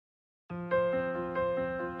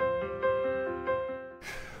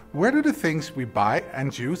Where do the things we buy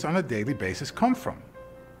and use on a daily basis come from?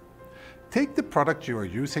 Take the product you are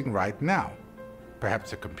using right now,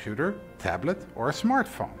 perhaps a computer, tablet, or a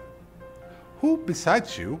smartphone. Who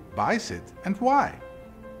besides you buys it and why?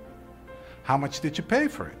 How much did you pay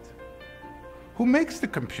for it? Who makes the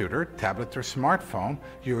computer, tablet, or smartphone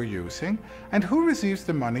you are using, and who receives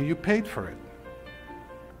the money you paid for it?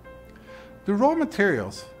 The raw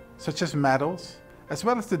materials, such as metals, as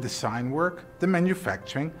well as the design work, the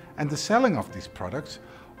manufacturing, and the selling of these products,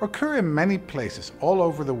 occur in many places all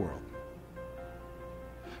over the world.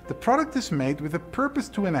 The product is made with a purpose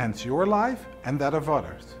to enhance your life and that of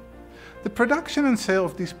others. The production and sale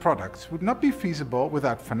of these products would not be feasible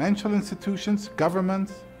without financial institutions,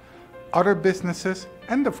 governments, other businesses,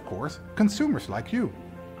 and of course, consumers like you.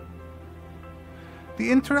 The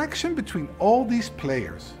interaction between all these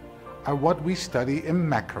players are what we study in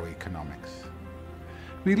macroeconomics.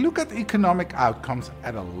 We look at economic outcomes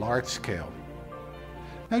at a large scale.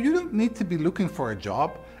 Now, you don't need to be looking for a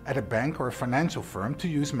job at a bank or a financial firm to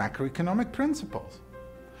use macroeconomic principles.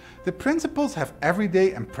 The principles have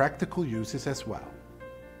everyday and practical uses as well.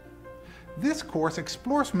 This course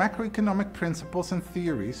explores macroeconomic principles and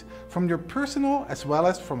theories from your personal as well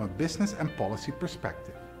as from a business and policy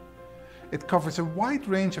perspective. It covers a wide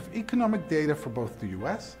range of economic data for both the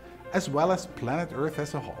US as well as planet Earth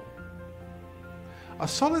as a whole. A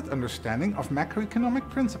solid understanding of macroeconomic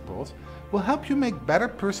principles will help you make better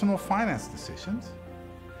personal finance decisions,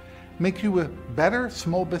 make you a better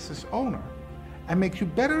small business owner, and make you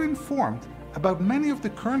better informed about many of the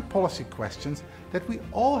current policy questions that we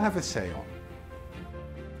all have a say on.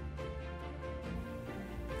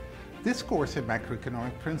 This course in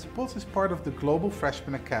macroeconomic principles is part of the Global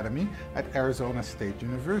Freshman Academy at Arizona State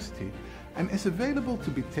University and is available to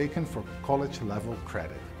be taken for college level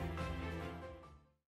credit.